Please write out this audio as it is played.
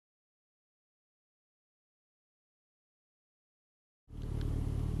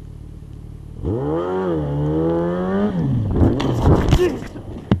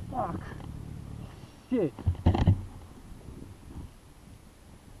Fuck. Shit.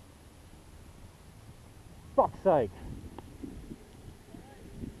 Fuck's sake.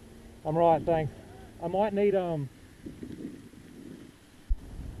 I'm right, thanks. I might need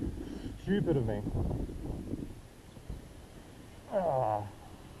stupid of me.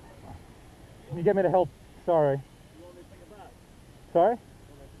 Can you get me to help? Sorry. You want me to take it back? Sorry? You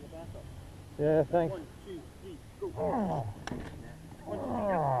want me to take it back up? Yeah, thanks. 1, 2, 3, go.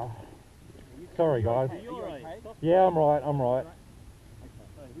 Sorry guys. Are you alright? Yeah, I'm right, I'm right. Okay.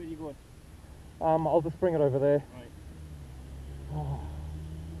 Where are you going? I'll just bring it over there. Right.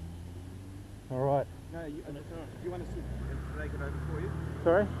 Alright. No, you want us to take it over for you?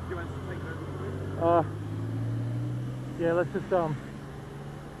 Sorry? Do you want us to take it over for you? Yeah, let's just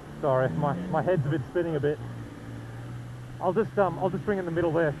sorry, my head's a bit spinning a bit. I'll just bring it in the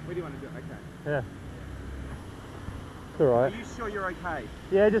middle there. Where do you want to do it? Okay. Yeah. It's alright. Are you sure you're okay?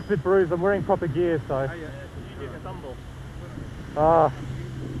 Yeah, just a bit bruised. I'm wearing proper gear, so. Oh, yeah. You did a tumble. Oh,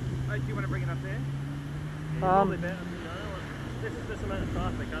 do you want to bring it up there? Yeah, probably better, you know. This amount of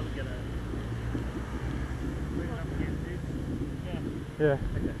traffic, I would get it. Bring it up against this. Yeah.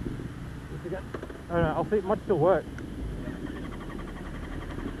 Okay. I don't know, I'll see, it might still work.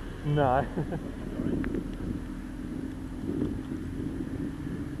 No.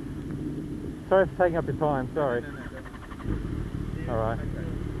 Sorry for taking up your time, sorry. No. Alright. Okay.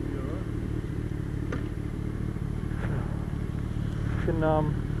 Can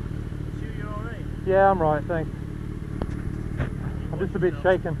Sure you're alright? yeah, I'm right, thanks. I'm just a bit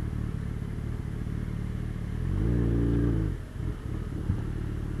shaken.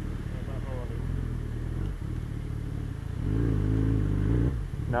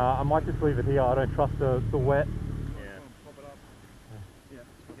 Nah, I might just leave it here. I don't trust the wet. Yeah. Pop it up. Yeah.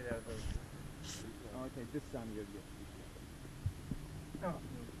 Get out of those. Oh, okay. This time you're good.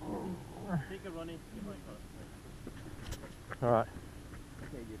 Take a running. Alright.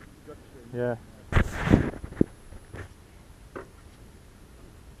 Okay, you got to. Yeah.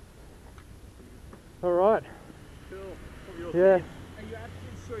 Alright. Cool. Hope you're Yeah. Are okay. you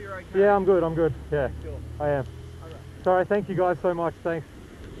absolutely sure you're okay? Yeah, I'm good, I'm good. Yeah, Cool. I am. Alright. Sorry, thank you guys so much. Thanks.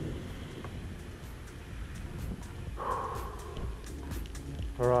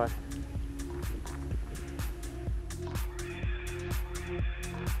 Alright.